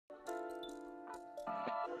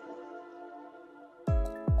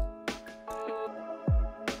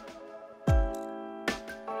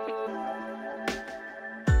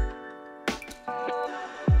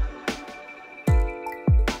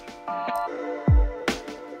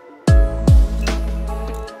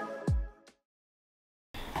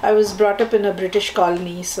I was brought up in a British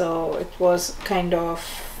colony, so it was kind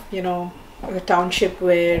of, a township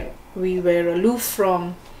where we were aloof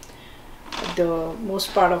from the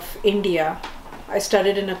most part of India. I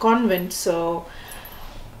studied in a convent, so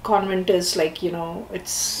convent is like,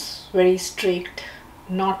 it's very strict,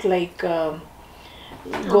 not like go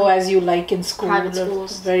as you like in school. Private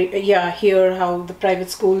schools. Here how the private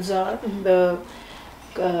schools are.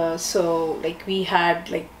 Mm-hmm. So like we had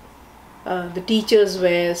like the teachers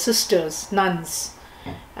were sisters, nuns,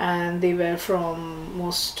 and they were from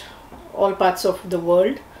all parts of the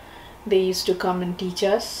world. They used to come and teach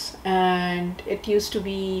us, and it used to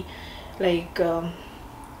be like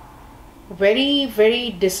very, very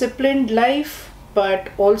disciplined life, but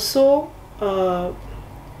also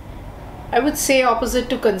I would say opposite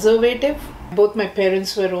to conservative. Both my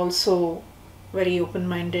parents were also very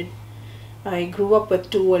open-minded. I grew up with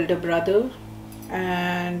two older brothers,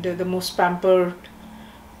 and the most pampered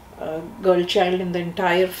girl child in the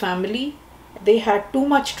entire family. They had too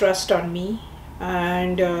much trust on me,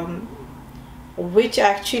 and which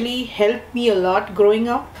actually helped me a lot growing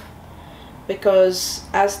up, because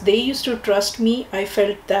as they used to trust me, I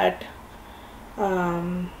felt that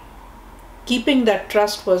keeping that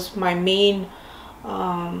trust was my main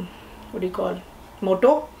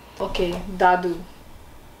motto. Okay, Dadu.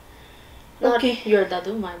 Not Okay. your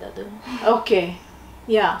dadu, my dadu. Okay,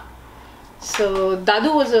 yeah. So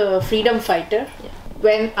Dadu was a freedom fighter. Yeah.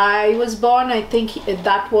 When I was born, I think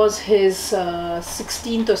that was his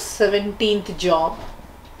 16th or 17th job.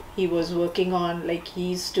 He was working on, like,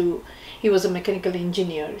 he was a mechanical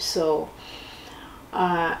engineer. So,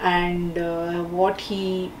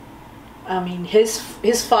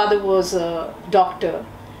 his father was a doctor,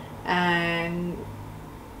 and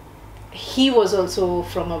he was also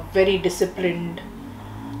from a very disciplined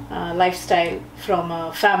lifestyle, from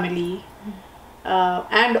a family,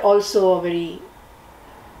 and also a very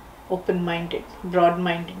open-minded,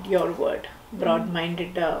 broad-minded, your word,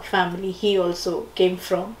 broad-minded family he also came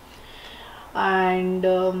from, and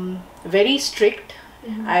very strict.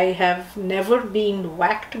 I have never been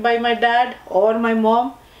whacked by my dad or my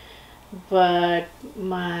mom, but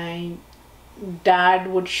my dad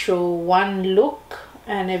would show one look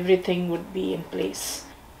and everything would be in place.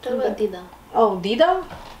 What about Dida? Oh, Dida?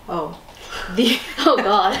 Oh. Oh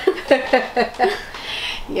God.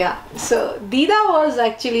 Yeah, so Dida was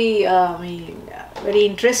actually a very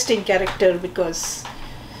interesting character, because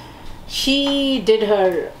she did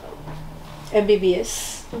her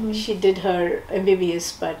MBBS. Mm-hmm. She did her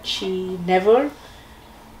MBBS, but she never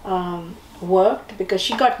worked because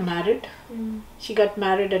she got married. She got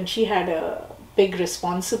married and she had a big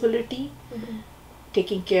responsibility,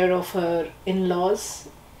 taking care of her in-laws,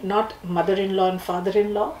 not mother-in-law and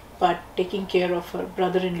father-in-law, but taking care of her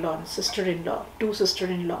brother-in-law and sister-in-law, two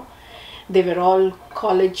sister-in-law. They were all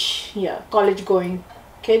college-going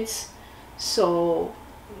kids. So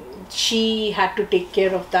she had to take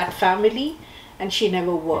care of that family, and she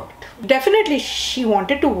never worked. Definitely she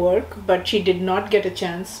wanted to work, but she did not get a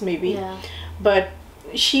chance, maybe. Yeah. But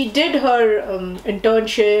she did her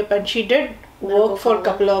internship, and she did work for a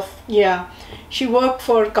couple of, she worked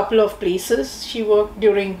for a couple of places. She worked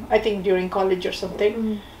during college or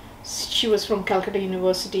something. She was from Calcutta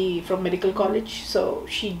University, from medical college, so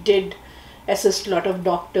she did assist a lot of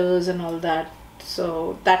doctors and all that.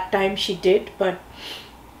 So that time she did, but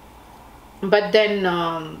then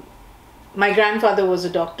my grandfather was a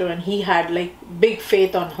doctor, and he had like big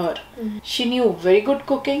faith on her. She knew very good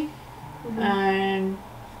cooking, and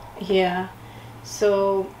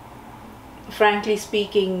so frankly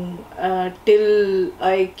speaking, till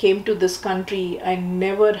I came to this country, I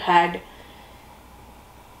never had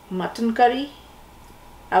mutton curry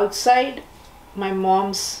outside my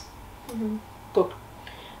mom's cooked.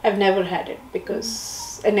 I've never had it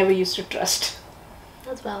because I never used to trust.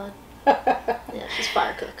 That's valid. Yeah, she's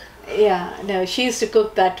fire cook. Yeah, no, she used to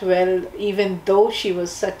cook that well, even though she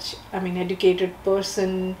was such, educated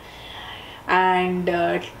person. And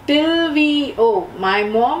my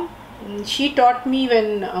mom, she taught me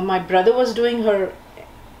when my brother was doing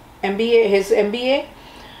his MBA.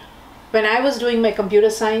 When I was doing my computer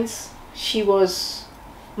science, she was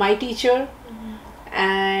my teacher,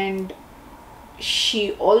 and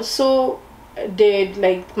she also did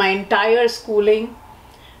like my entire schooling.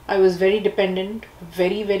 I was very dependent,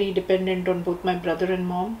 very, very dependent on both my brother and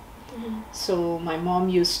mom. So my mom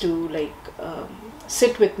used to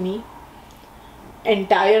sit with me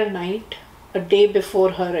entire night, a day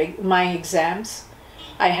before my exams.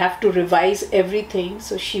 I have to revise everything,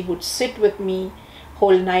 so she would sit with me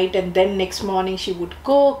whole night, and then next morning she would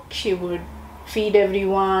cook, she would feed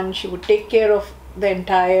everyone, she would take care of the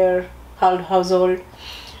entire household.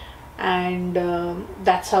 And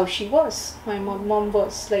that's how she was. My mom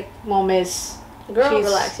was like, mom is... Girl,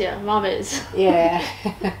 relax, yeah. Mom is. Yeah.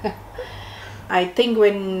 I think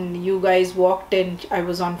when you guys walked in, I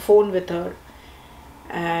was on phone with her.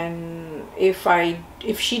 And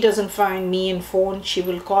if she doesn't find me in phone, she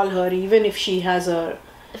will call her, even if she has a...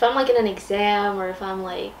 If I'm like in an exam, or if I'm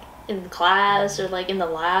like in class, or like in the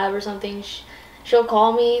lab or something, she'll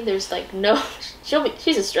call me. There's like no...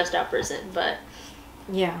 She's a stressed out person, but...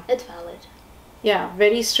 Yeah. It's valid. Yeah,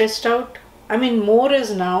 very stressed out. I mean, more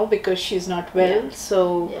is now because she's not well. Yeah.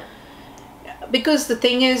 So... Yeah. Because the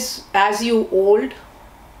thing is, as you old,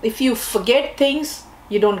 if you forget things,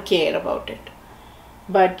 you don't care about it.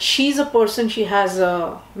 But she's a person, she has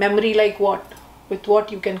a memory like what? With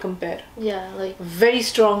what you can compare? Yeah, like... Very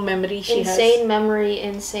strong memory she has. Insane memory,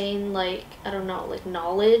 insane, like, I don't know, like,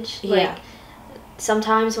 knowledge. Yeah. Like,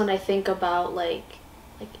 sometimes when I think about, like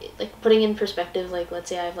putting in perspective, like, let's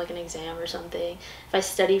say I have, like, an exam or something. If I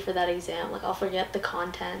study for that exam, like, I'll forget the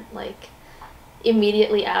content, like,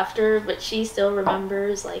 immediately after. But she still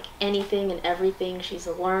remembers, like, anything and everything she's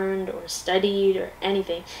learned or studied or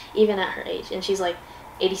anything, even at her age. And she's, like,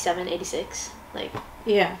 87, 86. Like,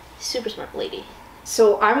 yeah, super smart lady.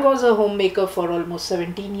 So I was a homemaker for almost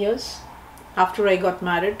 17 years after I got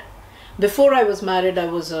married. Before I was married, I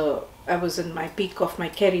was in my peak of my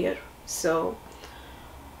career. So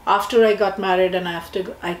after I got married and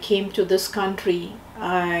after I came to this country,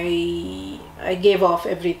 I gave off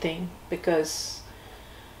everything because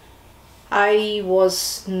I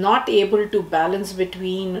was not able to balance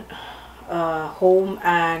between home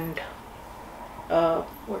and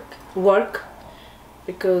work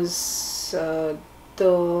because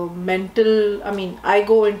the mental, I mean, I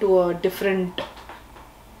go into a different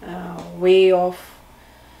way of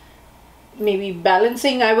maybe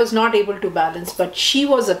balancing. I was not able to balance, but she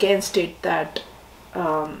was against it, that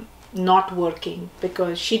not working,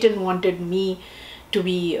 because she didn't wanted me to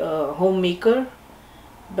be a homemaker.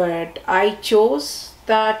 But I chose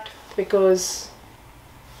that because,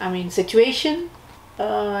 I mean, situation,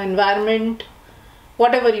 environment,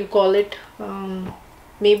 whatever you call it,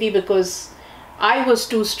 maybe because I was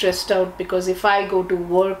too stressed out, because if I go to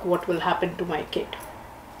work, what will happen to my kid?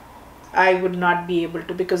 I would not be able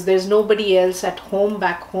to, because there's nobody else at home,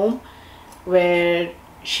 back home, where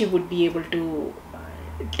she would be able to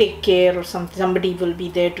take care, or somebody will be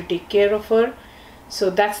there to take care of her. So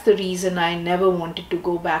that's the reason I never wanted to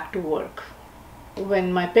go back to work.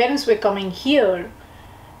 When my parents were coming here,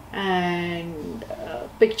 and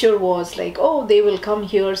picture was like, oh, they will come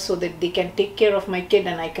here so that they can take care of my kid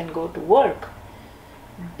and I can go to work.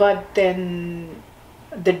 But then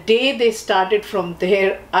the day they started from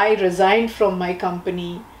there, I resigned from my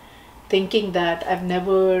company, thinking that I've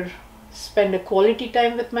never spent a quality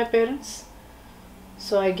time with my parents.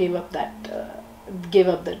 So I gave up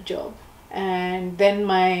that job. And then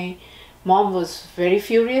my mom was very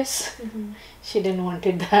furious. Mm-hmm. She didn't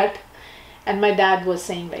wanted that. And my dad was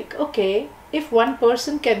saying like, okay, if one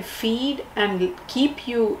person can feed and keep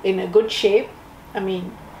you in a good shape, I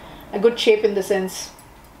mean, a good shape in the sense,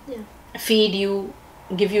 yeah, feed you,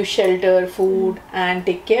 give you shelter, food, and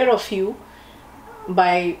take care of you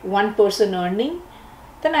by one person earning,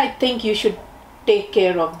 then I think you should take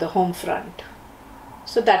care of the home front.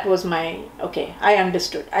 So that was my, okay, I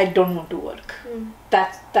understood. I don't want to work.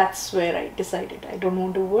 That's where I decided I don't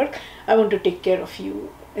want to work. I want to take care of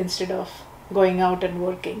you instead of going out and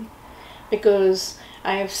working. Because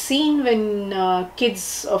I have seen when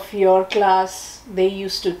kids of your class, they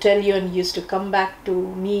used to tell you and used to come back to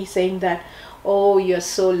me saying that, oh, you're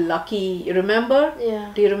so lucky. You remember?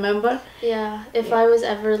 Yeah. Do you remember? Yeah. If I was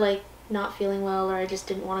ever like not feeling well, or I just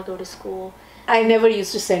didn't want to go to school, I never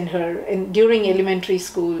used to send her during elementary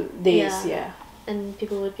school days. Yeah. And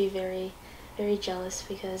people would be very, very jealous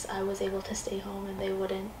because I was able to stay home and they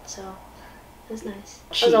wouldn't. So it was nice.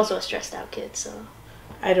 I was also a stressed out kid, so.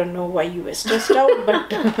 I don't know why you were stressed out,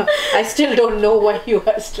 but I still don't know why you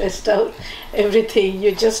are stressed out. Everything,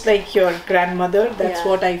 you're just like your grandmother. That's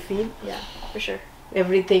what I feel. Yeah, for sure.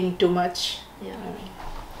 Everything too much. Yeah.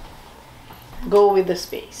 Go with the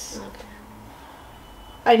space. Okay.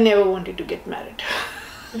 I never wanted to get married.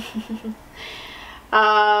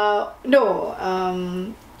 No,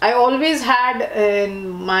 I always had in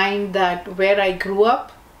mind that where I grew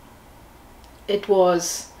up, it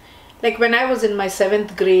was like when I was in my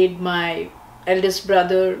 7th grade, my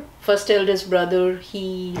first eldest brother,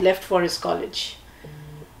 he left for his college.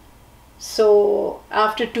 So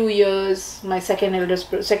after 2 years, my second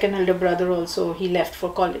elder brother also, he left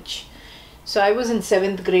for college. So I was in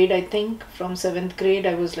 7th grade, I think. From 7th grade,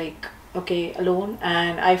 I was like okay, alone,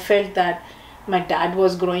 and I felt that my dad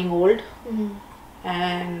was growing old. Mm-hmm.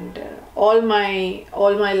 And all my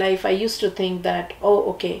life I used to think that, oh,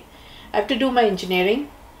 okay, I have to do my engineering,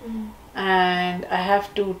 and I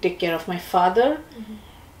have to take care of my father.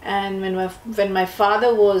 And when my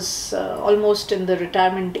father was almost in the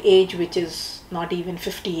retirement age, which is not even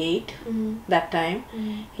 58 that time,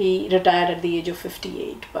 he retired at the age of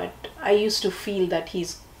 58. But I used to feel that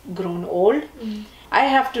he's grown old. I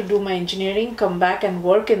have to do my engineering, come back and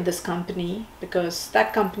work in this company, because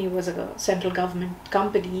that company was a central government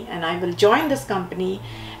company, and I will join this company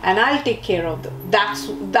and I'll take care of them.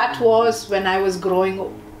 That was when I was growing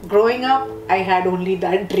up. I had only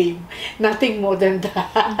that dream, nothing more than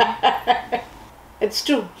that. It's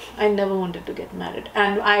true, I never wanted to get married.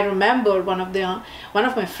 And I remember one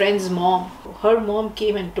of my friend's mom, her mom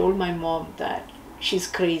came and told my mom that she's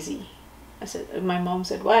crazy. My mom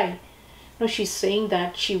said, why? No, she's saying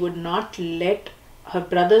that she would not let her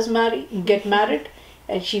brothers get married,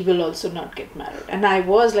 and she will also not get married. And I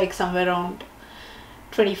was like somewhere around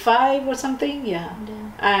 25 or something. Yeah.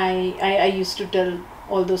 I used to tell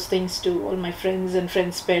all those things to all my friends and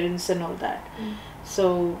friends' parents and all that.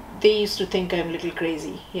 So they used to think I'm a little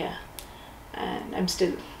crazy. Yeah. And I'm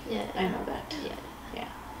still. Yeah. I know that. Yeah. Yeah.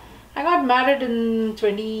 I got married in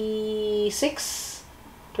 26,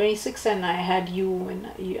 and I had you when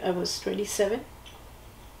I was 27.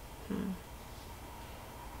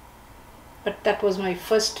 But that was my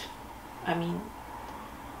first,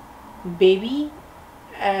 baby.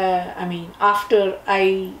 After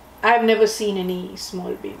I've never seen any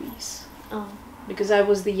small babies. Oh. Because I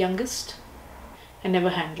was the youngest. I never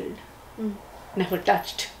handled, never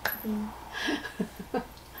touched.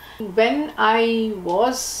 When I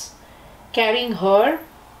was carrying her,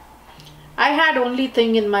 I had only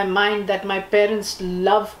thing in my mind that my parents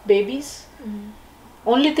love babies.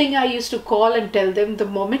 Only thing I used to call and tell them, the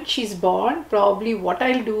moment she's born, probably what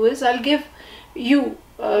I'll do is I'll give you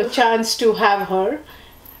a chance to have her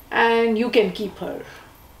and you can keep her.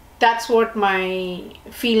 That's what my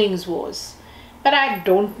feelings was. But I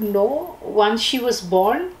don't know, once she was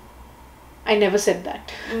born, I never said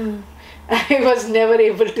that. I was never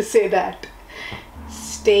able to say that.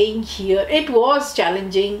 Staying here, it was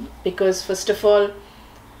challenging, because first of all,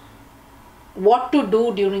 what to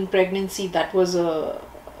do during pregnancy, that was a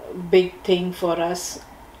big thing for us.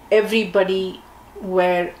 Everybody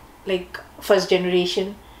were like first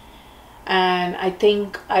generation, and I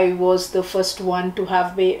think I was the first one to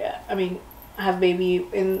have baby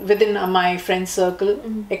within my friend circle,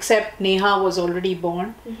 except Neha was already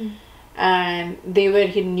born. And they were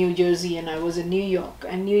in New Jersey and I was in New York.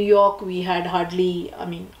 And New York, we had hardly,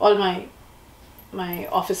 all my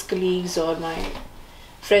office colleagues or my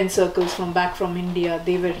friend circles back from India,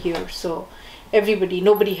 they were here. So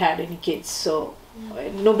nobody had any kids. So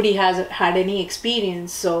nobody has had any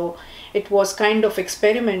experience. So it was kind of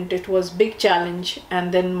experiment. It was big challenge.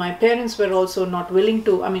 And then my parents were also not willing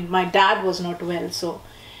to, my dad was not well. So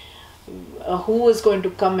who was going to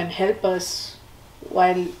come and help us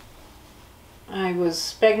while I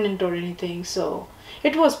was pregnant or anything? So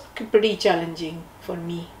it was pretty challenging for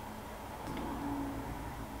me.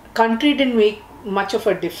 Country didn't make much of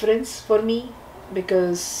a difference for me,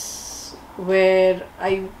 because where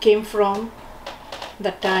I came from,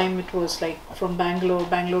 that time it was like from Bangalore.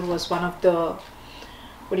 Bangalore was one of the,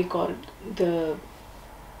 the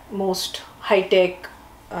most high-tech,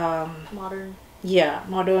 modern. Yeah,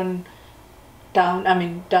 modern town,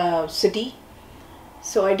 city.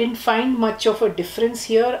 So I didn't find much of a difference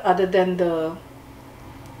here other than the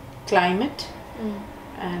climate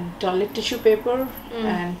and toilet tissue paper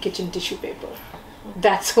and kitchen tissue paper.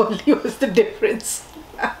 That's only was the difference.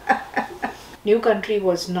 New country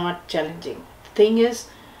was not challenging. The thing is,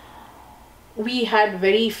 we had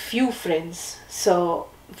very few friends, so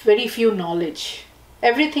very few knowledge.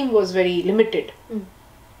 Everything was very limited.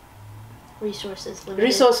 Resources limited.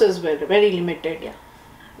 Resources were very limited. Yeah.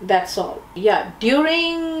 That's all. Yeah,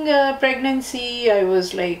 during pregnancy, I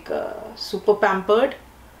was like super pampered.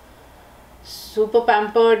 Super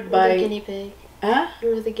pampered by... the guinea pig. Huh?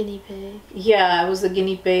 You were the guinea pig. Yeah, I was the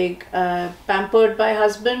guinea pig. Pampered by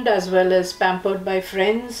husband as well as pampered by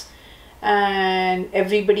friends. And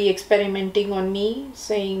everybody experimenting on me,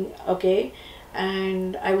 saying, okay.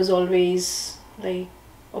 And I was always like,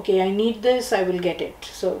 okay, I need this, I will get it.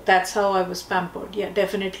 So that's how I was pampered. Yeah,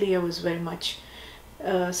 definitely I was very much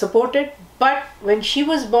supported. But when she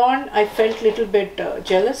was born, I felt a little bit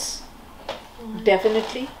jealous.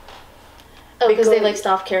 Definitely. Oh, because they like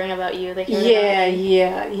stopped caring about you. They cared about you.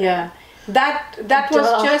 Yeah.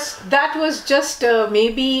 That was just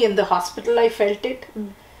maybe in the hospital I felt it.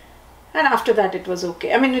 And after that, it was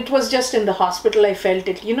okay. I mean, it was just in the hospital I felt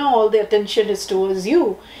it. You know, all the attention is towards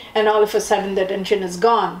you, and all of a sudden the attention is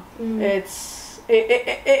gone. It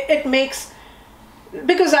makes,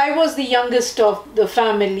 because I was the youngest of the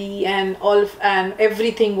family, and and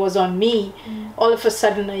everything was on me. All of a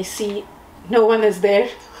sudden, I see no one is there.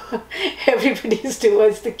 Everybody is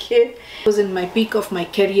towards the kid. I was in my peak of my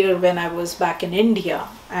career when I was back in India,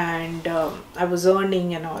 and I was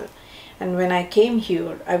earning and all. And when I came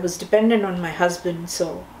here, I was dependent on my husband,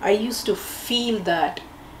 so I used to feel that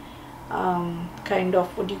kind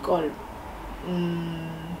of, what do you call,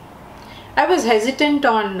 I was hesitant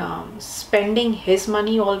on spending his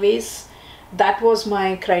money always. That was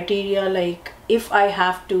my criteria. Like, if I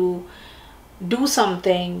have to do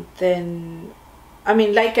something, then, I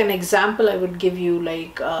mean, like an example I would give you,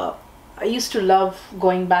 like, I used to love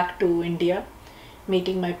going back to India,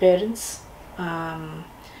 meeting my parents.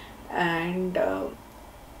 And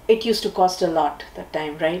it used to cost a lot that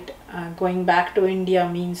time, right? Going back to India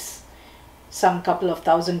means some couple of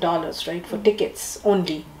 $1,000s, right, for tickets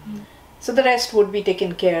only. So the rest would be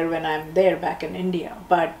taken care when I'm there back in India.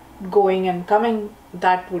 But going and coming,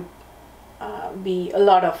 that would be a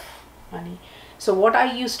lot of money. So what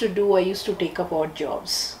I used to do, I used to take up odd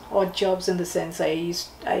jobs. Odd jobs in the sense I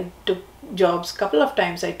took jobs couple of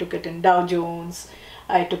times. I took it in Dow Jones,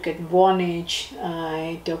 I took it in Vonage,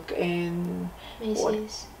 I took in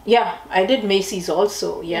Macy's. Yeah, I did Macy's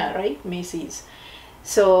also. Yeah, right, Macy's.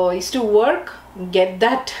 So I used to work, get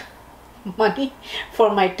that money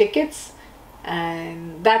for my tickets,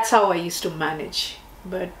 and that's how I used to manage.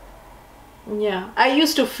 But yeah, I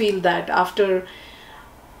used to feel that after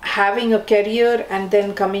having a career and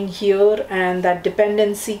then coming here, and that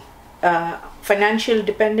dependency, financial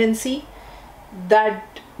dependency,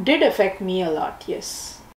 that did affect me a lot,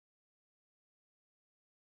 yes.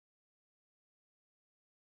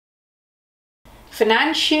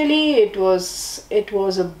 Financially, it was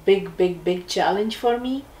a big challenge for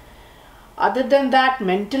me. Other than that,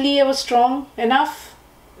 mentally I was strong enough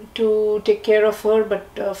to take care of her,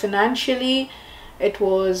 but financially it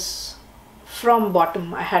was from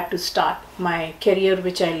bottom. I had to start my career,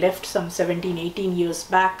 which I left some 17-18 years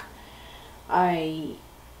back. I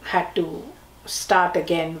had to start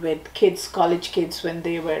again with kids, college kids, when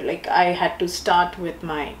they were like, I had to start with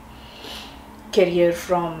my career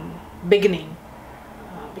from beginning,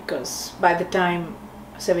 because by the time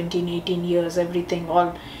 17-18 years, everything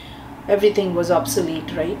was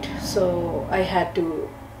obsolete, right? So I had to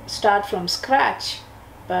start from scratch.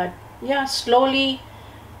 But yeah, slowly,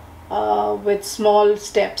 with small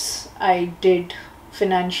steps, I did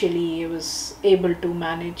financially. I was able to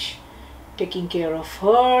manage taking care of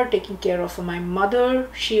her, taking care of my mother.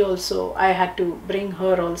 She also, I had to bring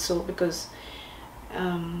her also, because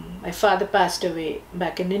my father passed away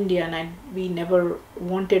back in India, and we never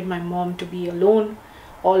wanted my mom to be alone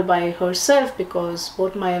all by herself, because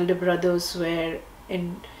both my elder brothers were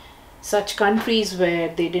in such countries where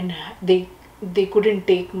they couldn't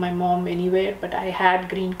take my mom anywhere. But I had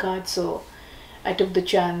green card, so I took the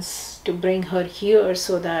chance to bring her here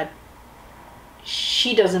so that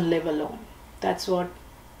she doesn't live alone. That's what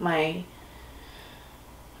my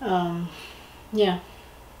yeah.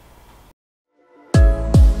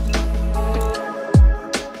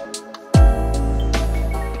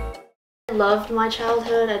 I loved my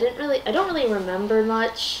childhood. I don't really remember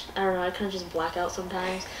much. I don't know, I kind of just black out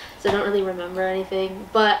sometimes, so I don't really remember anything.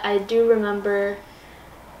 But I do remember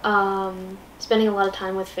spending a lot of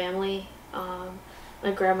time with family.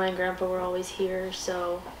 My grandma and grandpa were always here,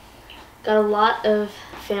 so got a lot of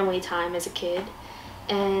family time as a kid.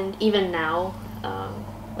 And even now,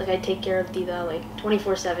 like, I take care of Dida like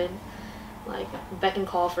 24/7, like beck and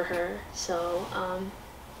call for her. So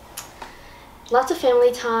lots of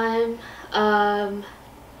family time.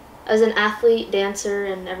 As an athlete, dancer,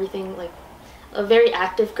 and everything, like, very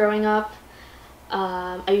active growing up.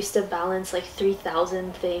 I used to balance like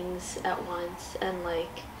 3,000 things at once, and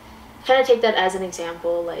like kind of take that as an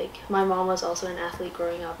example. Like, my mom was also an athlete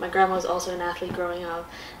growing up, my grandma was also an athlete growing up.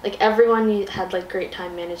 Like, everyone had like great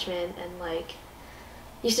time management, and like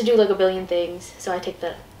used to do like a billion things. So I take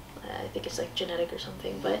that, I think it's like genetic or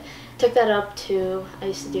something, but took that up too. I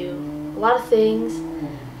used to do a lot of things.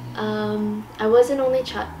 I was an only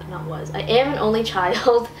child, I am an only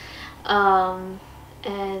child,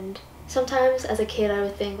 and sometimes as a kid I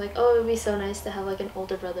would think like, oh, it would be so nice to have like an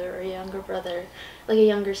older brother or a younger brother, like a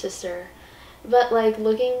younger sister. But like,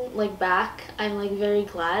 looking like back, I'm like very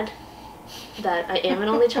glad that I am an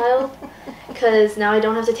only child, because now I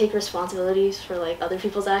don't have to take responsibilities for like other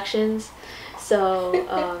people's actions. So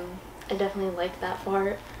I definitely like that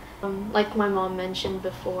part. Like my mom mentioned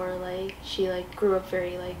before, like she like grew up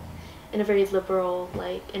very like in a very liberal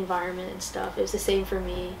like environment and stuff. It was the same for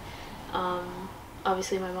me.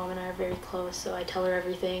 Obviously my mom and I are very close, so I tell her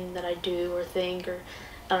everything that I do or think, or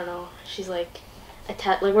I don't know. She's like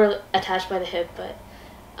we're attached by the hip, but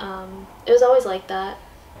it was always like that.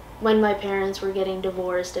 When my parents were getting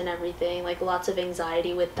divorced and everything, like lots of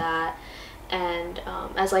anxiety with that, and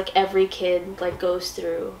as like every kid like goes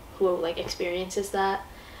through who like experiences that,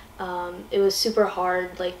 it was super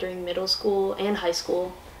hard like during middle school and high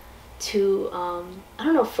school to I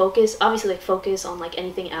don't know, focus on like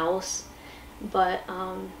anything else. But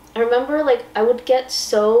I remember like I would get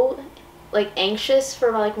so like anxious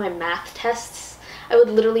for like my math tests. I would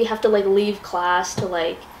literally have to like leave class to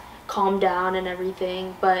like calm down and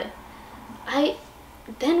everything. But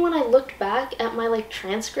then when I looked back at my like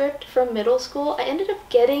transcript from middle school, I ended up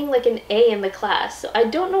getting like an A in the class. So I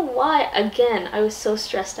don't know why, again, I was so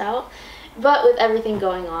stressed out. But with everything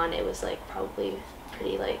going on, it was like probably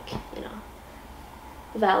pretty like, you know,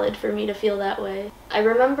 valid for me to feel that way. I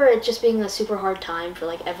remember it just being a super hard time for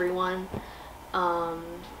like everyone.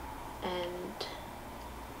 And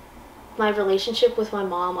my relationship with my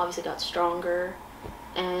mom obviously got stronger,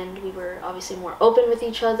 and we were obviously more open with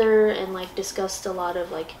each other and like discussed a lot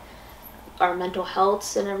of like our mental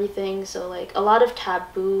healths and everything. So like a lot of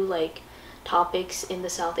taboo like topics in the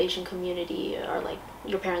South Asian community are like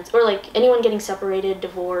your parents or like anyone getting separated,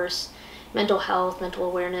 divorce, mental health, mental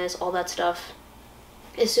awareness, all that stuff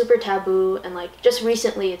is super taboo. And like just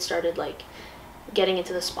recently it started like getting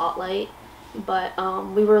into the spotlight, but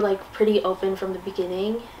we were like pretty open from the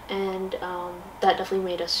beginning, and that definitely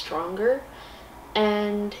made us stronger.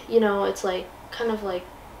 And you know, it's like kind of like,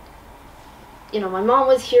 you know, my mom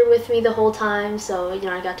was here with me the whole time, so you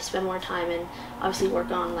know, I got to spend more time and obviously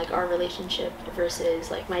work on like our relationship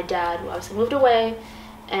versus like my dad, who obviously moved away,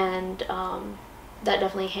 and that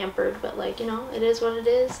definitely hampered. But like, you know, it is what it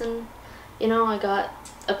is. And you know, I got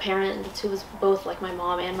a parent who was both like my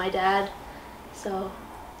mom and my dad, so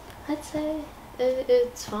I'd say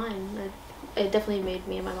it's fine. It definitely made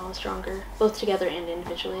me and my mom stronger, both together and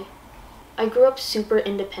individually. I grew up super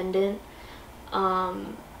independent,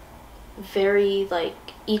 very like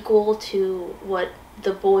equal to what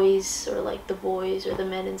the boys or the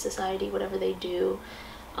men in society, whatever they do,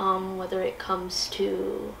 whether it comes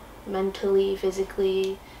to mentally,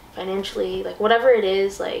 physically, financially, like whatever it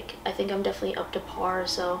is, like I think I'm definitely up to par.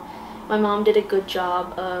 So my mom did a good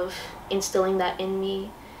job of instilling that in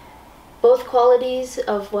me, both qualities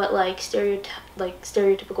of what like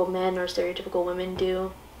stereotypical men or stereotypical women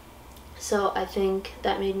do. So I think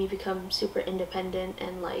that made me become super independent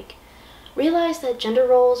and like realize that gender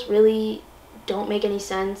roles really don't make any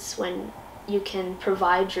sense when you can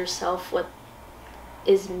provide yourself what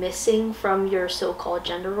is missing from your so-called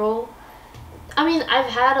gender role. I mean, I've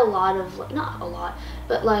had a lot of, like, not a lot,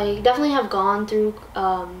 but like definitely have gone through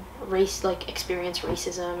race, like experienced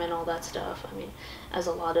racism and all that stuff. I mean, as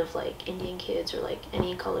a lot of like Indian kids or like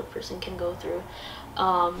any colored person can go through.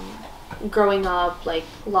 Growing up, like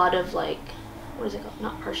a lot of like, what is it called?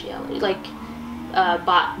 Not partiality, like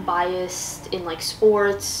biased in like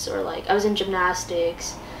sports, or like I was in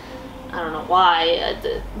gymnastics. I don't know why.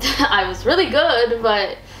 I was really good,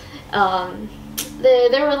 but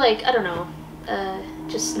they were like, I don't know,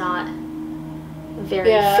 just not very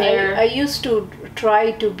fair. I used to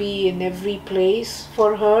try to be in every place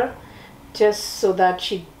for her, just so that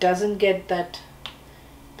she doesn't get that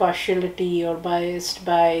partiality or biased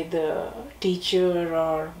by the teacher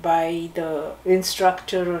or by the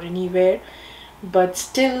instructor or anywhere. But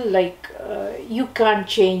still, like, you can't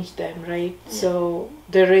change them, right? Yeah. So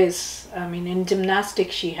there is, I mean, in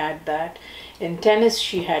gymnastics she had that, in tennis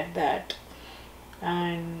she had that,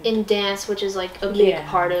 and in dance, which is like a big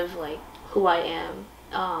part of like who I am,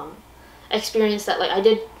 I experienced that. Like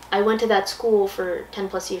I went to that school for 10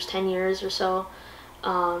 plus years, 10 years or so.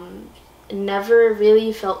 Never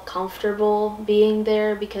really felt comfortable being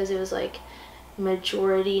there because it was like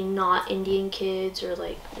majority not Indian kids, or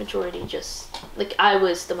like majority just like I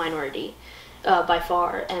was the minority by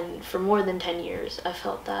far. And for more than 10 years I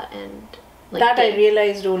felt that. And like that I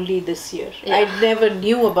realized only this year. Yeah. I never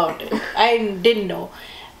knew about it. I didn't know,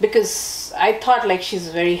 because I thought like she's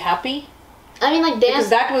very happy. I mean, like dance, because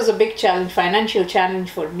that was a big challenge, financial challenge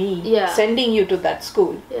for me. Yeah, sending you to that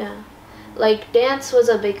school. Yeah, like dance was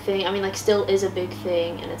a big thing. I mean, like still is a big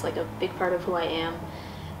thing, and it's like a big part of who I am.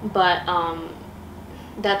 But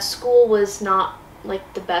that school was not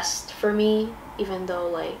like the best for me, even though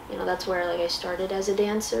like, you know, that's where like I started as a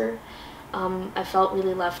dancer. I felt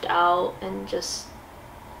really left out, and just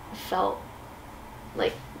felt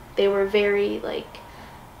like they were very like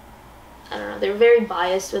I don't know, they were very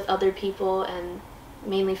biased with other people, and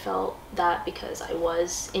mainly felt that because I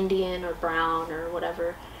was Indian or brown or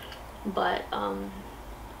whatever. But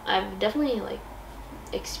I've definitely like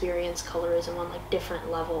experienced colorism on like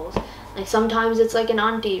different levels. Like sometimes it's like an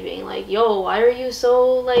auntie being like, yo, why are you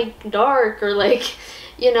so like dark, or like,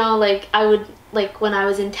 you know, like I would, like when I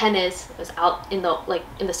was in tennis, I was out in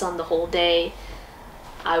the sun the whole day,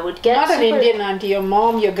 I would get not an Indian auntie, your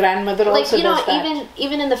mom, your grandmother like, also you know, does that.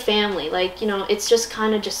 even in the family, like, you know, it's just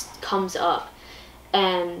kind of just comes up.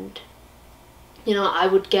 And you know, I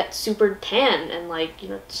would get super tan, and like, you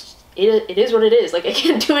know, it is what it is, like I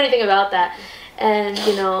can't do anything about that. And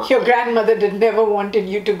you know, your grandmother never wanted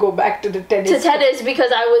you to go back to the tennis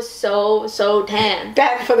because I was so tan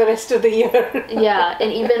for the rest of the year. Yeah.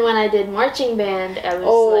 And even when I did marching band, I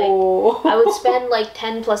was like, I would spend like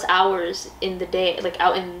 10 plus hours in the day, like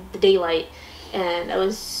out in the daylight, and I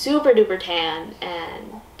was super duper tan.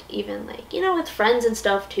 And even like, you know, with friends and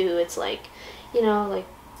stuff too, it's like, you know, like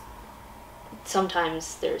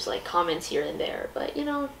sometimes there's like comments here and there, but you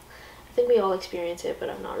know, I think we all experience it, but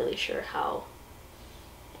I'm not really sure how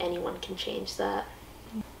anyone can change that.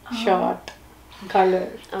 Short, color.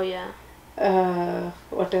 Oh yeah.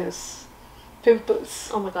 What else? Pimples.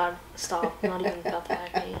 Oh my god, stop. Not even about the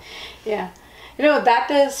acne. Yeah. You know, that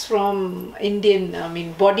is from Indian, I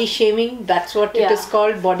mean, body shaming. That's what it is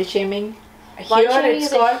called, body shaming. Body Here shaming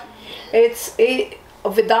it's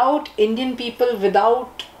called, without Indian people,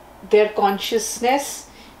 without their consciousness,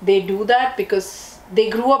 they do that because they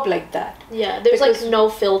grew up like that. Yeah, there's like no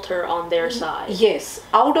filter on their side. Yes,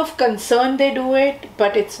 out of concern they do it,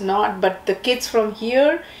 but it's not. But the kids from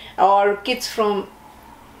here, or kids from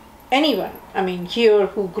anyone, I mean here,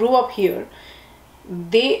 who grew up here,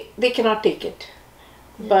 they cannot take it.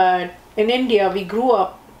 Yeah. But in India, we grew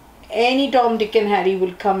up, any Tom, Dick and Harry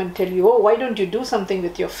will come and tell you, oh, why don't you do something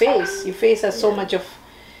with your face? Your face has so much of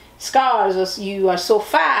scars, or you are so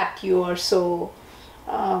fat, you are so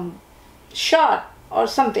short or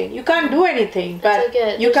something. You can't do anything, but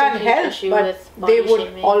like you can't help. But they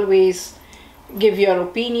would always give your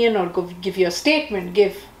opinion or give your statement,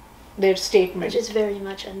 give their statement. Which is very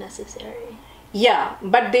much unnecessary. Yeah,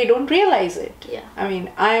 but they don't realize it. Yeah. I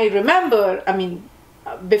mean, I remember, I mean,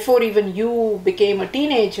 before even you became a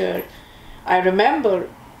teenager, I remember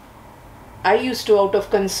I used to, out of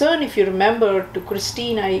concern, if you remember, to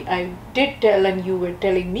Christine, I did tell, and you were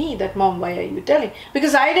telling me that, Mom, why are you telling?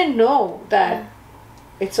 Because I didn't know that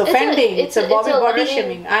it's offending, it's a body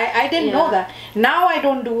shaming. I didn't know that. Now I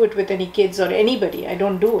don't do it with any kids or anybody. I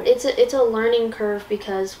don't do it. It's a learning curve,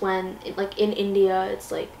 because when, like in India,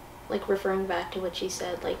 it's like referring back to what she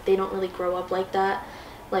said, like they don't really grow up like that.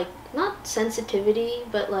 Like, not sensitivity,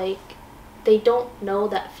 but like they don't know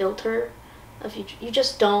that filter. If you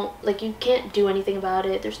just don't, like, you can't do anything about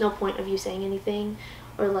it. There's no point of you saying anything,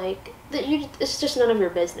 or like it's just none of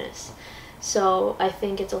your business. So I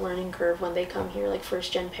think it's a learning curve when they come here, like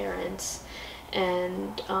first gen parents,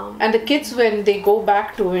 and the kids, when they go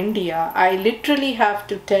back to India, I literally have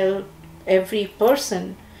to tell every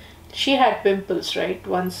person. She had pimples, right?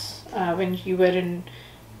 Once when you were in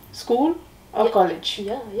school or college.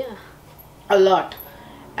 Yeah. A lot.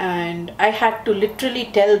 And I had to literally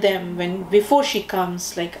tell them, before she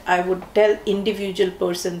comes, like I would tell individual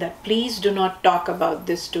person that please do not talk about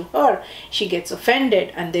this to her. She gets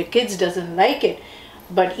offended and their kids doesn't like it.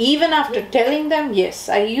 But even after telling them, yes,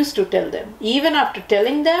 I used to tell them. Even after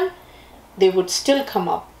telling them, they would still come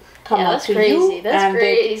up to crazy. you. That's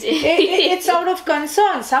crazy. It's out of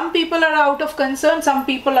concern. Some people are out of concern. Some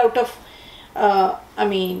people out of, I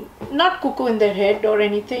mean, not cuckoo in their head or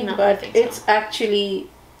anything, but it's actually,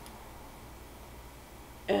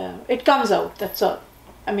 it comes out. That's all.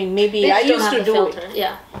 I mean, maybe I used to do it.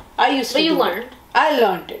 Yeah. I used to. But you learned. I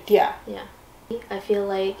learned it. Yeah. Yeah. I feel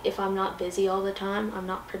like if I'm not busy all the time, I'm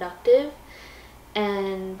not productive,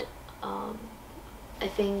 and I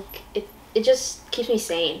think it just keeps me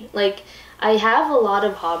sane. Like, I have a lot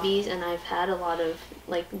of hobbies, and I've had a lot of,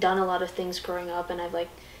 like, done a lot of things growing up, and I've, like,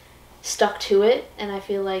 stuck to it, and I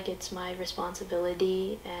feel like it's my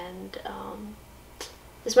responsibility, and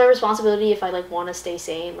it's my responsibility if I, like, want to stay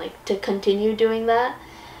sane, like, to continue doing that.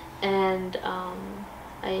 And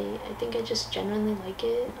I think I just genuinely like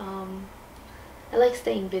it. I like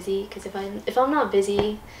staying busy, because if I'm not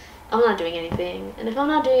busy, I'm not doing anything, and if I'm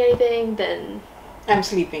not doing anything, then I'm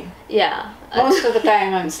sleeping. Yeah. Most of the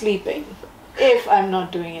time I'm sleeping if I'm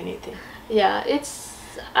not doing anything. Yeah,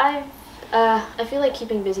 I feel like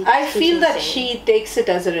keeping busy. I feel that she takes it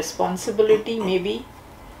as a responsibility, maybe.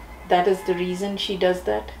 That is the reason she does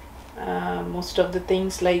that. Most of the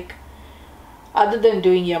things, like Other than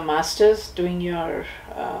doing your masters, doing your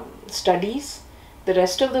studies, the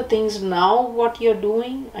rest of the things now what you're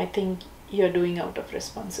doing, I think you're doing out of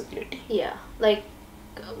responsibility. Yeah, like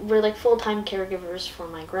we're like full-time caregivers for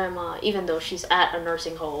my grandma, even though she's at a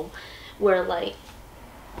nursing home. We're like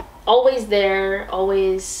always there,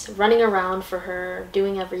 always running around for her,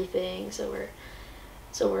 doing everything. So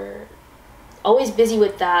we're always busy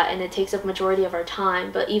with that, and it takes up majority of our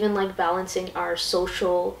time. But even like balancing our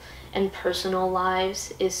social and personal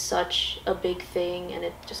lives is such a big thing, and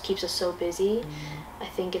it just keeps us so busy. I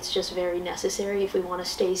think it's just very necessary if we want to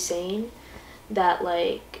stay sane, that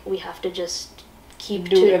like we have to just keep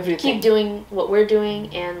doing what we're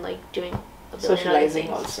doing, and like doing a billion Socializing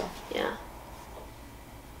other things. also. Yeah.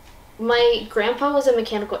 My grandpa was a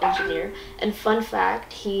mechanical engineer, and fun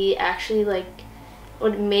fact, he actually like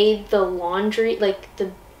made the laundry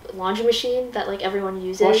machine that like everyone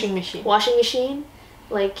uses. Washing machine.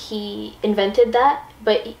 Like he invented that,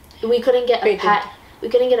 but we couldn't get a patent. We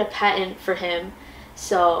couldn't get a patent for him,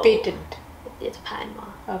 so Patent. It's a patent,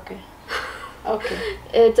 Ma. Okay. Okay.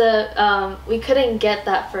 It's a we couldn't get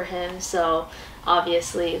that for him, so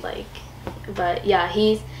obviously like, but yeah,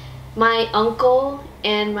 my uncle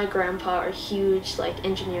and my grandpa are huge like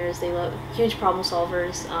engineers. They love huge problem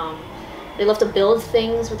solvers. They love to build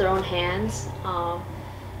things with their own hands.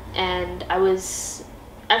 And I was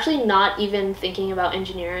actually not even thinking about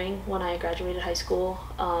engineering when I graduated high school.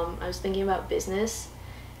 I was thinking about business.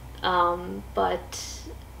 But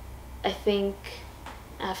I think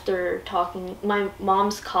after talking, my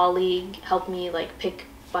mom's colleague helped me like pick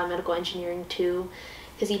biomedical engineering too,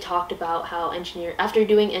 because he talked about how after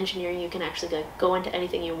doing engineering you can actually like go into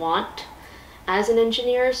anything you want as an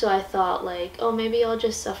engineer. So I thought like, oh, maybe I'll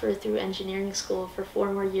just suffer through engineering school for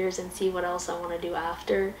 4 more years and see what else I want to do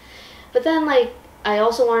after. But then like I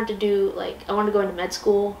also wanted to do like, I wanted to go into med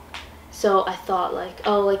school. So I thought like,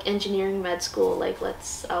 oh, like engineering med school, like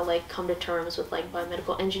I'll like come to terms with like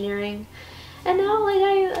biomedical engineering. And now like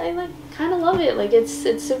I like kind of love it. Like it's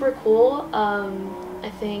super cool.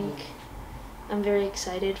 I think I'm very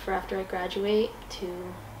excited for after I graduate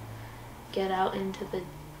to get out into the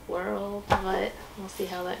world, but we'll see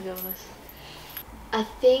how that goes. I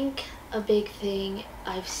think a big thing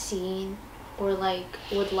I've seen or like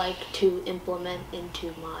would like to implement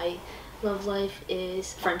into my love life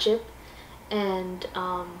is friendship. And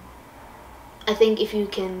I think if you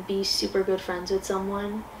can be super good friends with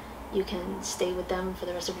someone, you can stay with them for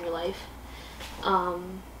the rest of your life.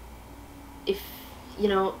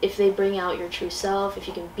 If they bring out your true self, if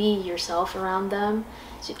you can be yourself around them,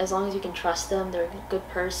 so as long as you can trust them, they're a good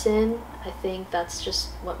person, I think that's just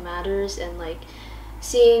what matters. And like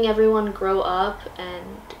seeing everyone grow up,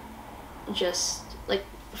 and just like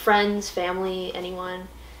friends, family, anyone,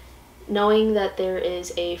 knowing that there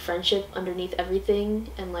is a friendship underneath everything,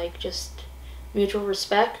 and like just mutual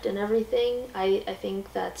respect and everything, I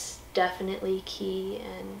think that's definitely key,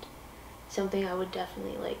 and something I would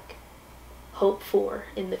definitely like hope for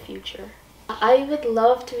in the future. I would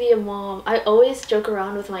love to be a mom. I always joke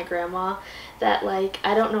around with my grandma that like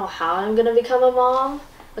I don't know how I'm gonna become a mom.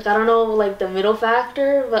 Like I don't know like the middle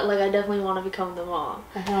factor, but like I definitely want to become the mom.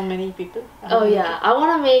 And how many people? Oh yeah, I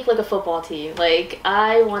want to make like a football team. Like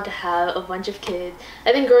I want to have a bunch of kids.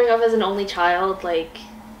 I think growing up as an only child, like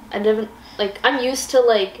I'm used to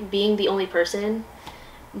like being the only person,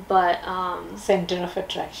 but Center of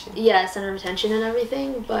attraction. yeah, center of attention and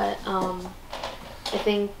everything. But I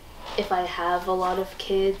think if I have a lot of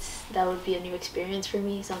kids, that would be a new experience for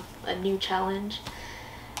me, a new challenge.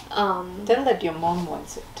 Tell that your mom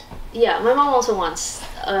wants it. Yeah, my mom also wants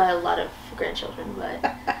a lot of grandchildren, but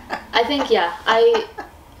I think I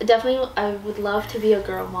would love to be a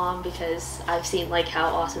girl mom, because I've seen like how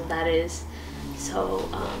awesome that is. So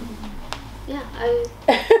yeah, I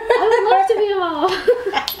would love to be a mom.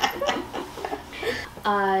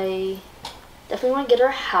 I definitely want to get her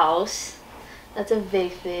a house. That's a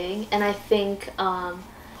big thing. And I think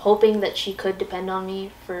hoping that she could depend on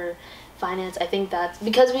me for finance, I think that's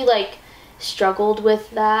because we like struggled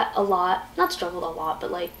with that a lot. Not struggled a lot, but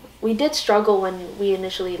like we did struggle when we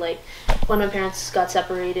initially like when my parents got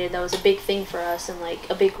separated. That was a big thing for us, and like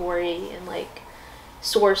a big worry and like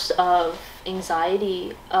source of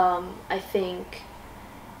anxiety. I think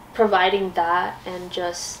providing that and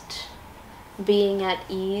just being at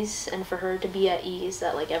ease, and for her to be at ease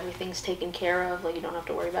that like everything's taken care of, like you don't have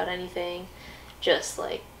to worry about anything, just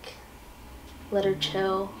like let her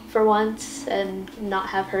chill for once and not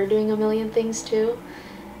have her doing a million things too.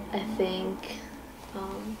 I think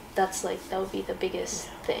that would be the biggest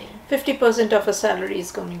thing. 50% of a salary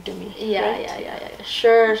is coming to me. Yeah, right? yeah.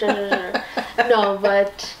 Sure. No,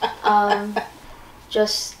 but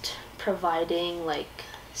just providing like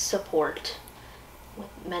support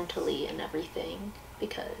mentally and everything,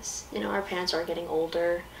 because you know our parents are getting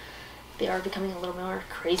older, they are becoming a little more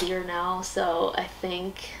crazier now, so I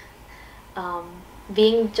think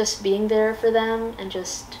being there for them and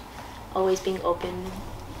just always being open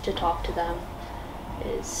to talk to them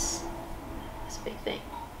is a big thing.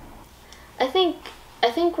 I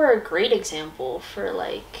think we're a great example for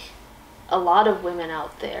like a lot of women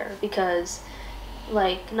out there, because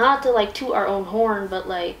like, not to like toot our own horn, but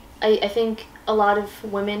like I think a lot of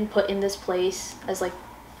women put in this place as like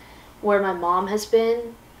where my mom has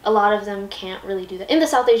been, a lot of them can't really do that in the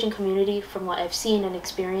South Asian community. From what I've seen and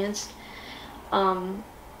experienced,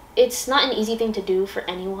 it's not an easy thing to do for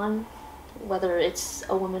anyone, whether it's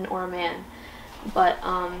a woman or a man, but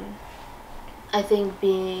I think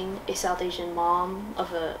being a South Asian mom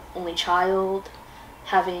of a only child,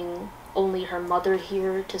 having only her mother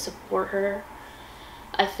here to support her,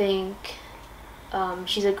 I think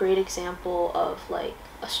she's a great example of like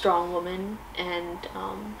a strong woman, and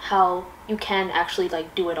how you can actually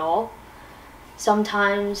like do it all.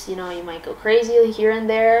 Sometimes, you know, you might go crazy here and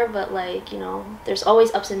there, but like, you know, there's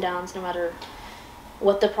always ups and downs no matter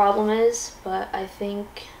what the problem is. But I think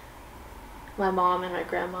my mom and my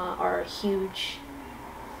grandma are a huge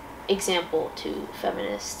example to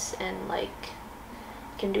feminists, and like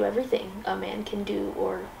can do everything a man can do,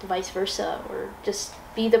 or vice versa, or just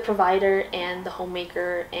be the provider and the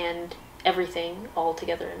homemaker and everything all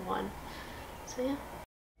together in one. So yeah.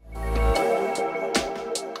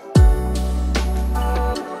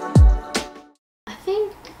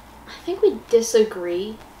 I think we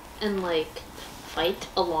disagree and like fight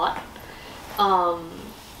a lot.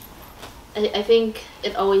 I think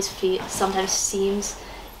it always sometimes seems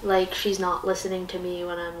like she's not listening to me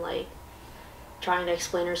when I'm like trying to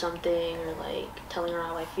explain her something, or like telling her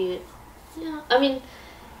how I feel. Yeah, I mean,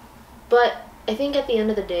 but I think at the end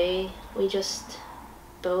of the day, we just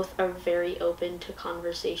both are very open to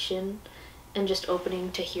conversation and just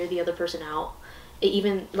opening to hear the other person out.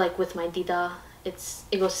 Even like with my Dida, it goes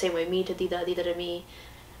the same way. Me to Dida, Dida to me,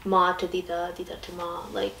 Ma to Dida, Dida to Ma.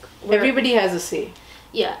 Like everybody has a say.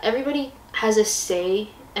 Yeah, everybody has a say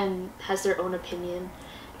and has their own opinion,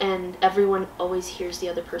 and everyone always hears the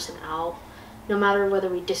other person out, no matter whether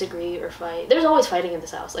we disagree or fight. There's always fighting in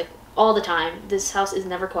this house, like all the time. This house is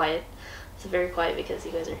never quiet. It's very quiet because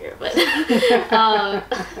you guys are here, but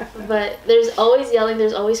but there's always yelling,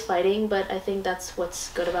 there's always fighting. But I think that's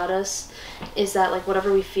what's good about us, is that like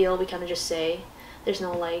whatever we feel, we kind of just say. There's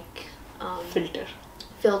no like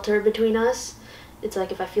filter between us. It's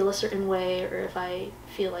like if I feel a certain way, or if I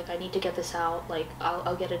feel like I need to get this out, like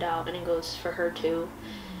I'll get it out, and it goes for her too.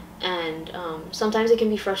 And sometimes it can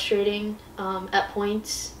be frustrating at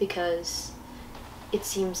points, because it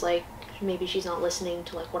seems like maybe she's not listening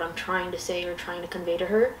to like what I'm trying to say or trying to convey to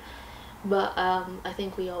her. But I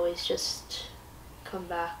think we always just come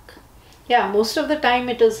back. Yeah, most of the time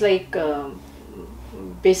it is like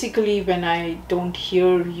basically when I don't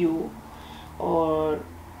hear you, or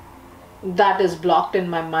that is blocked in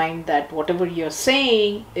my mind, that whatever you're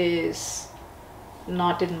saying is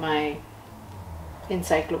not in my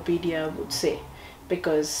encyclopedia, I would say,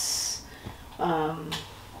 because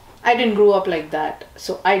I didn't grow up like that,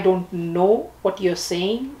 so I don't know what you're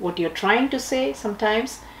saying, what you're trying to say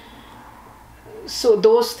sometimes. So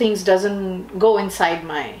those things doesn't go inside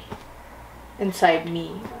me,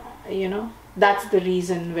 you know. That's the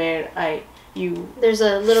reason where there's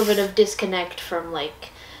a little bit of disconnect from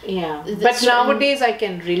like, yeah. But nowadays I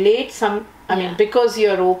can relate some. I mean, because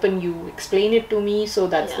you're open, you explain it to me, so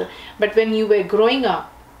that's but when you were growing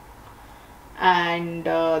up, and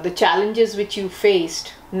the challenges which you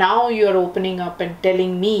faced, now you're opening up and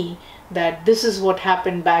telling me that this is what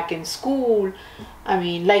happened back in school. I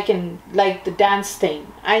mean, like the dance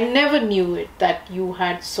thing, I never knew it, that you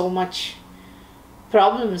had so much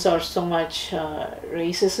problems, or so much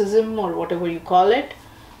racism, or whatever you call it.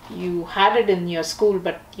 You had it in your school,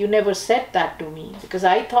 but you never said that to me, because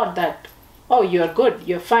I thought that, oh, you're good,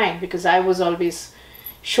 you're fine, because I was always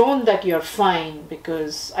shown that you're fine,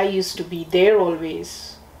 because I used to be there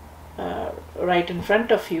always, right in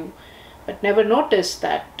front of you, but never noticed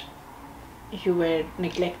that you were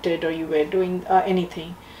neglected or you were doing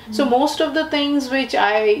anything. So most of the things which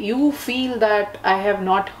you feel that I have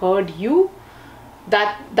not heard you,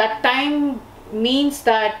 that time means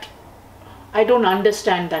that I don't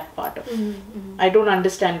understand that part of I don't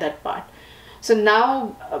understand that part. So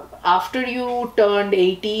now after you turned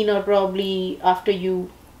 18, or probably after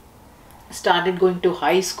you started going to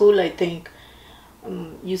high school, I think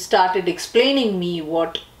you started explaining me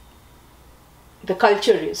what the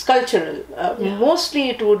culture is cultural. Yeah. Mostly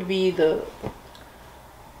it would be the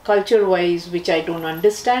culture wise which I don't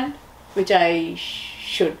understand, which I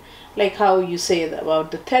should, like how you say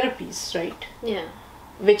about the therapies, right? Yeah.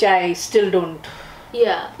 Which I still don't.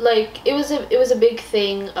 Yeah, like it was a big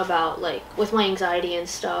thing about like with my anxiety and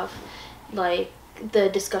stuff, like the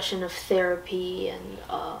discussion of therapy and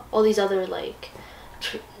all these other like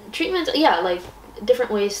treatments. Yeah, like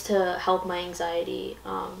different ways to help my anxiety.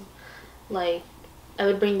 Like I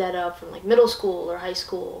would bring that up from like middle school or high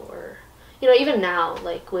school, or even now,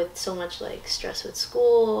 like with so much like stress with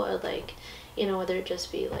school, or like whether it just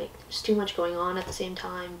be like just too much going on at the same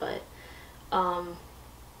time. But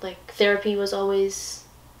like therapy was always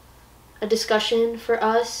a discussion for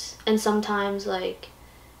us, and sometimes like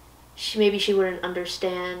maybe she wouldn't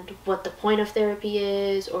understand what the point of therapy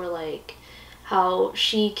is, or like how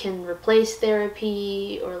she can replace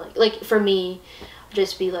therapy, or like for me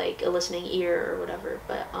just be like a listening ear or whatever.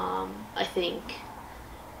 But I think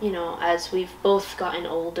as we've both gotten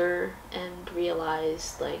older and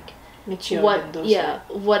realized like Mature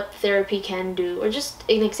what therapy can do, or just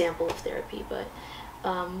an example of therapy, but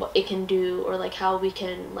what it can do, or like how we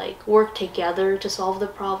can like work together to solve the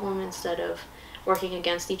problem instead of working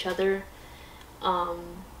against each other.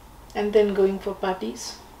 And then going for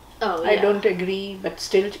parties. Oh, yeah. I don't agree, but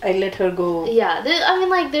still I let her go. Yeah, I mean,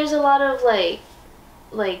 like there's a lot of like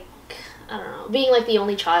I don't know, being like the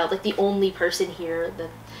only child, like the only person here that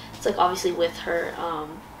it's like obviously with her.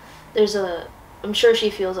 I'm sure she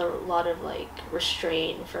feels a lot of like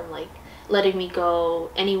restraint from like letting me go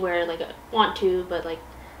anywhere like I want to, but like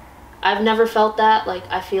I've never felt that. Like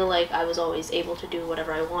I feel like I was always able to do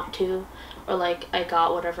whatever I want to, or like I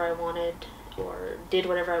got whatever I wanted, or did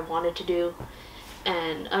whatever I wanted to do.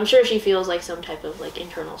 And I'm sure she feels like some type of like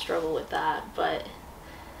internal struggle with that, but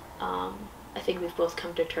I think we've both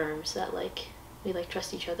come to terms that like we like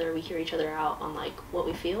trust each other, we hear each other out on like what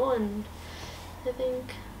we feel, and I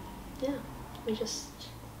think we just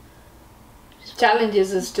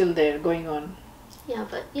Challenges is still there going on. yeah,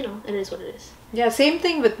 but it is what it is. Yeah, same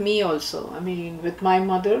thing with me also. I mean, with my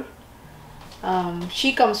mother,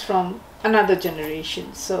 she comes from another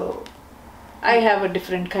generation, so I have a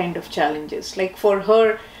different kind of challenges. Like for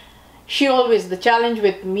her, the challenge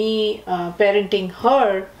with me parenting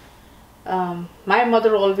her, my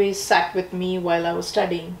mother always sat with me while I was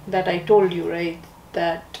studying. That I told you, right?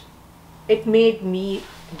 That it made me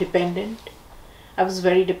dependent. I was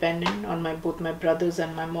very dependent on both my brothers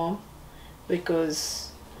and my mom,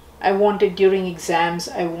 because I wanted during exams,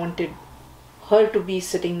 I wanted her to be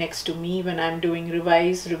sitting next to me when I'm doing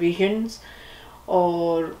revisions,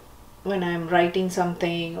 or when I'm writing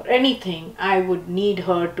something or anything. I would need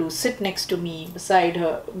her to sit next to me,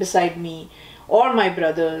 beside me, or my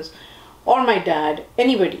brothers, or my dad,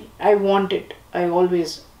 anybody. I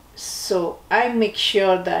always. So I make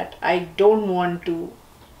sure that I don't want to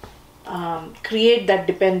create that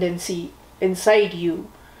dependency inside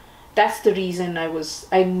you. That's the reason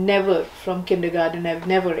I never, from kindergarten, I've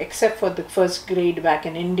never, except for the first grade back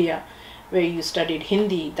in India, where you studied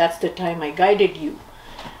Hindi, that's the time I guided you.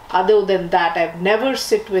 Other than that, I've never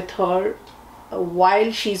sit with her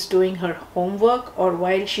while she's doing her homework or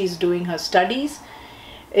while she's doing her studies.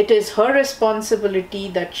 It is her responsibility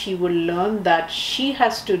that she will learn that she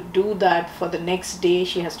has to do that for the next day.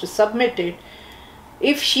 She has to submit it.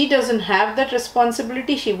 If she doesn't have that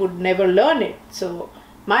responsibility, she would never learn it. So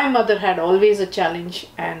my mother had always a challenge,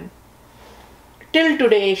 and till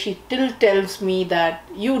today she still tells me that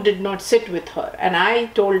you did not sit with her. And I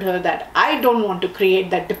told her that I don't want to create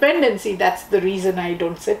that dependency. That's the reason I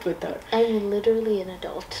don't sit with her. I'm literally an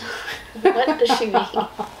adult. What does she mean?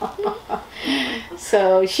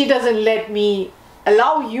 So she doesn't let me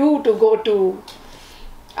allow you to go to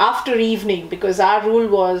after evening, because our rule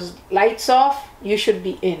was lights off, you should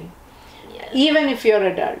be in. Yes. Even if you're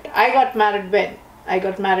adult. I got married when? I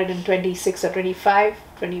got married in 26 or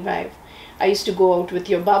 25. I used to go out with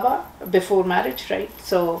your Baba before marriage, right?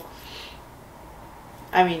 So,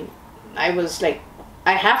 I mean, I was like,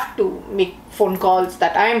 I have to make phone calls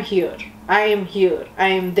that I am here, I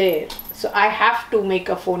am there. So I have to make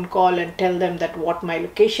a phone call and tell them that what my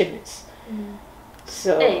location is. Mm-hmm.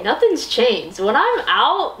 So hey, nothing's changed. When I'm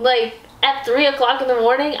out, like at 3 o'clock in the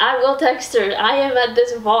morning, I will text her. I am at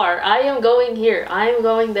this bar. I am going here. I am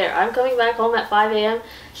going there. I'm coming back home at 5 a.m.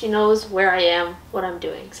 She knows where I am, what I'm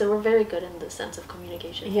doing. So we're very good in the sense of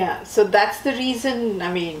communication. Yeah, so that's the reason,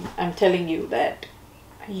 I mean, I'm telling you that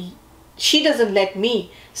she doesn't let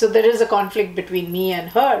me. So there is a conflict between me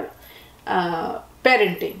and her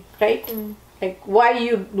parenting, right? Mm. Like,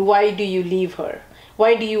 why do you leave her?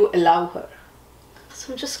 Why do you allow her?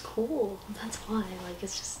 So I'm just cool. That's why. Like,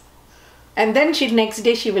 it's just. And then next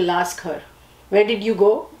day she will ask her, where did you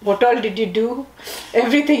go? What all did you do?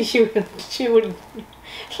 Everything she would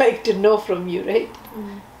like to know from you, right?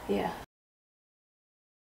 Yeah.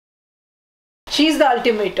 She's the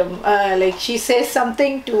ultimatum. Like, she says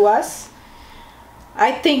something to us,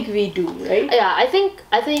 I think we do, right? Yeah, I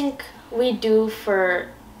think we do for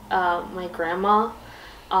my grandma.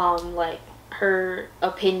 Like, her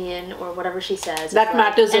opinion or whatever she says. That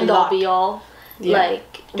matters a lot. End all be all. Yeah.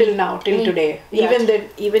 Like, till today. Yeah,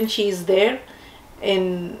 even she's there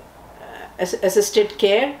in assisted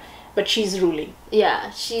care, but she's ruling.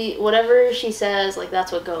 Yeah, whatever she says, like,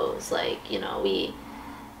 that's what goes. Like, you know,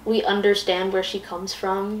 we understand where she comes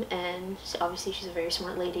from, and obviously she's a very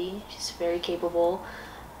smart lady. She's very capable,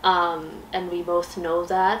 and we both know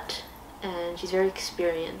that, and she's very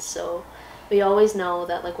experienced. So we always know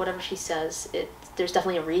that, like, whatever she says, there's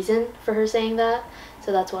definitely a reason for her saying that.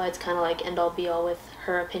 So that's why it's kind of like end all be all with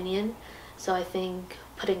her opinion. So I think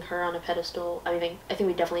putting her on a pedestal, I think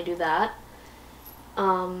we definitely do that.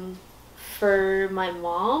 For my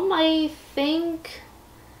mom, I think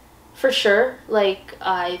for sure, like,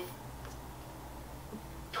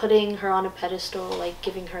 putting her on a pedestal, like,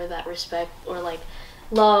 giving her that respect or like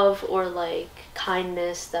love or like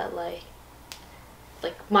kindness that like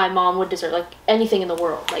my mom would deserve, like anything in the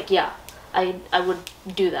world. Like, yeah, I would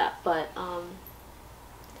do that, but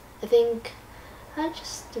I think I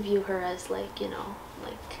just view her as, like, you know,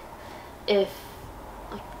 like, if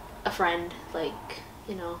like a friend, like,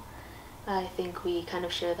 you know, I think we kind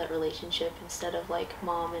of share that relationship instead of like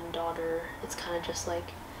mom and daughter. It's kind of just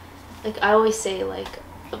like I always say, like,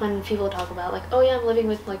 when people talk about like, oh yeah, I'm living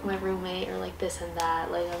with like my roommate or like this and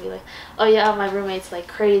that, like, I'll be like, oh yeah, my roommate's like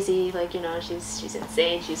crazy, like, you know, she's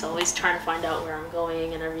insane, she's always trying to find out where I'm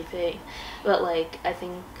going and everything. But like, I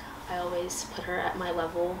think I always put her at my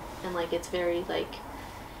level, and like, it's very like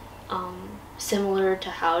similar to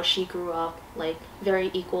how she grew up, like very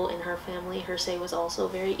equal in her family. Her say was also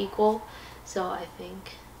very equal. So I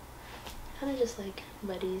think kind of just like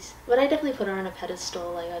buddies. But I definitely put her on a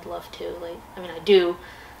pedestal. Like, I'd love to. Like, I mean, I do.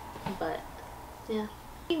 But yeah.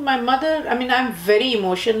 My mother, I mean, I'm very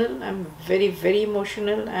emotional. I'm very, very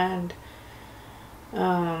emotional, and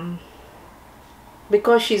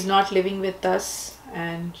because she's not living with us,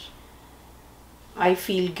 and I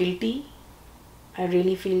feel guilty. I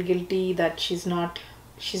really feel guilty that she's not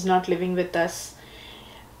living with us,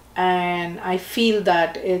 and I feel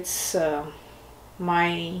that it's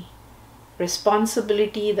my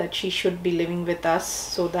responsibility that she should be living with us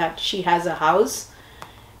so that she has a house,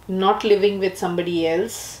 not living with somebody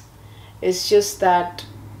else. It's just that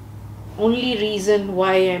only reason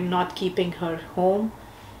why I'm not keeping her home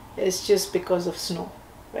is just because of snow,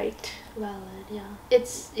 right? Valid, yeah.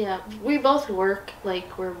 It's, yeah, we both work,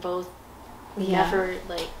 like, we're both, we never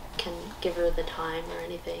like can give her the time or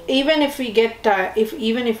anything. Even if we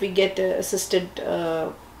get assisted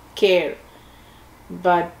care,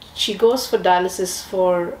 but she goes for dialysis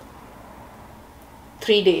for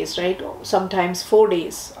 3 days, right? Sometimes 4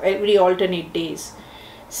 days, every alternate days.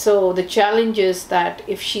 So the challenge is that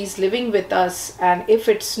if she's living with us and if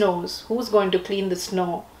it snows, who's going to clean the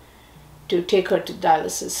snow to take her to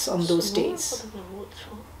dialysis on those days?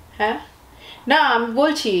 হ্যাঁ না, আমি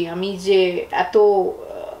বলছি, আমি যে এত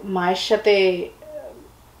মায়ের সাথে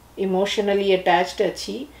emotionally attached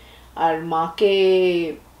আছি আর মাকে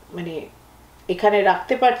মানে এখানে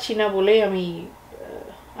রাখতে পারছি না বলে আমি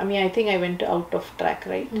I think I went out of track,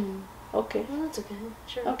 right? Okay. Well, that's okay.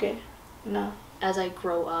 Sure. Okay. No. As I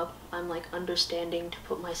grow up, I'm like understanding to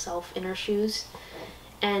put myself in her shoes,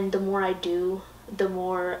 and the more I do, the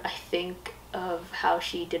more I think of how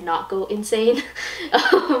she did not go insane.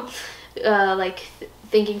 Like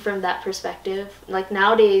thinking from that perspective, like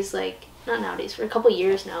nowadays, like not nowadays, for a couple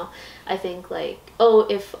years now, I think like, oh,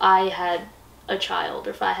 if I had a child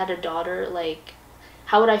or if I had a daughter, like,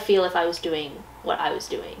 how would I feel if I was doing what I was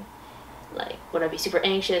doing? Like, would I be super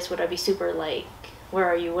anxious? Would I be super like, where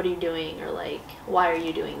are you? What are you doing? Or like, why are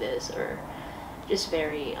you doing this? Or just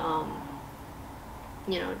very,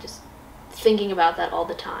 you know, just thinking about that all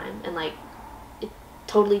the time, and like, it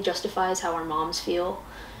totally justifies how our moms feel.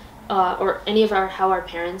 Or any of how our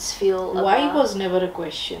parents feel. Why was never a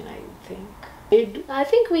question, I think. I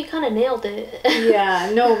think we kind of nailed it. Yeah,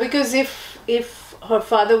 no, because if her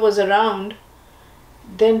father was around,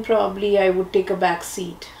 then probably I would take a back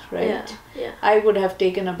seat, right? Yeah. I would have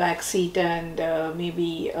taken a back seat, and maybe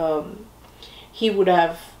he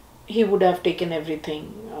would have taken everything,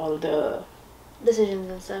 all the decisions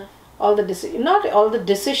and stuff. Not all the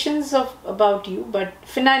decisions about you, but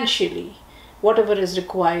financially, whatever is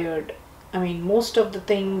required I mean, most of the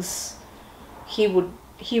things he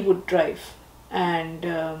would drive, and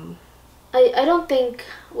I don't think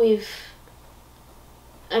we've.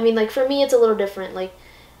 I mean, like for me, it's a little different. Like,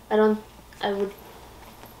 I would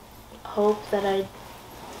hope that I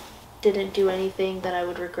didn't do anything that I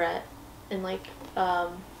would regret, and like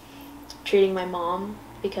treating my mom,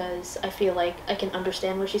 because I feel like I can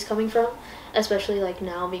understand where she's coming from, especially like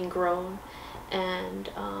now being grown, and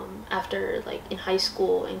after like in high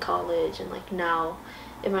school and college, and like now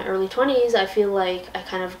in my early 20s, I feel like I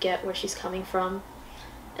kind of get where she's coming from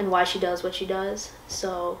and why she does what she does.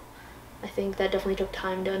 So I think that definitely took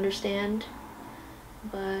time to understand,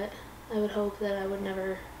 but I would hope that I would never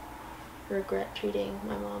regret treating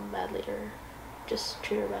my mom badly, or just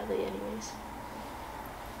treat her badly anyways.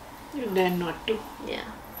 you dare not to. Yeah.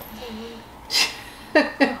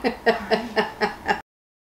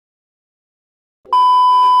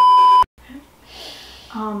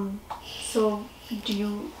 So do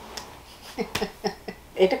you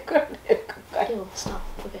এটা কর, এটা কর। Ew, stop.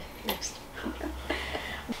 Okay, next.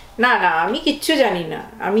 না না, আমি কিচ্ছু জানি না,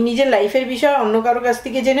 আমি নিজের লাইফের বিষয় অন্য কারো কাছ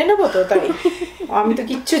থেকে জেনে নেবো, তো তাই আমি তো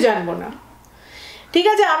কিচ্ছু জানবো না। ঠিক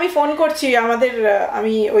আছে, আমি ফোন করছি, আমাদের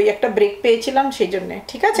আমি ওই একটা ব্রেক পেয়েছিলাম সেই জন্য।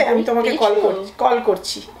 ঠিক আছে, আমি তোমাকে কল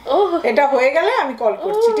করছি, এটা হয়ে গেলে আমি কল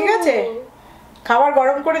করছি। ঠিক আছে, খাবার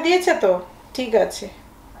গরম করে দিয়েছে তো? ঠিক আছে।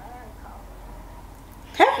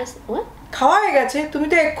 হ্যাঁ, What? খাওয়া হয়ে গেছে, তুমি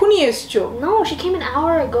তো এক্ষুনি এসছো। No, she came an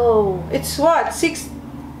hour ago. It's what, 6?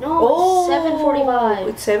 No, it's 7:45.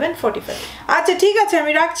 It's 7:45. আচ্ছা ঠিক আছে,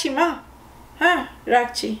 আমি রাখছি মা। হ্যাঁ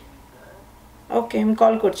রাখছি, ওকে, আমি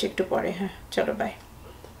কল করছি একটু পরে। হ্যাঁ চলো, by.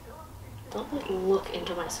 Don't look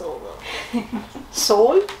into my soul though.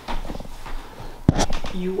 Soul,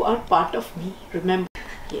 you are part of me, remember?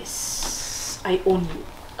 Yes, I own you.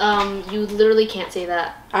 You literally can't say that.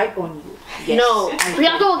 I own you. Yes, No, I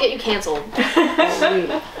Priyanka do. will get you canceled. Oh,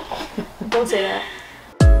 really? Don't say that.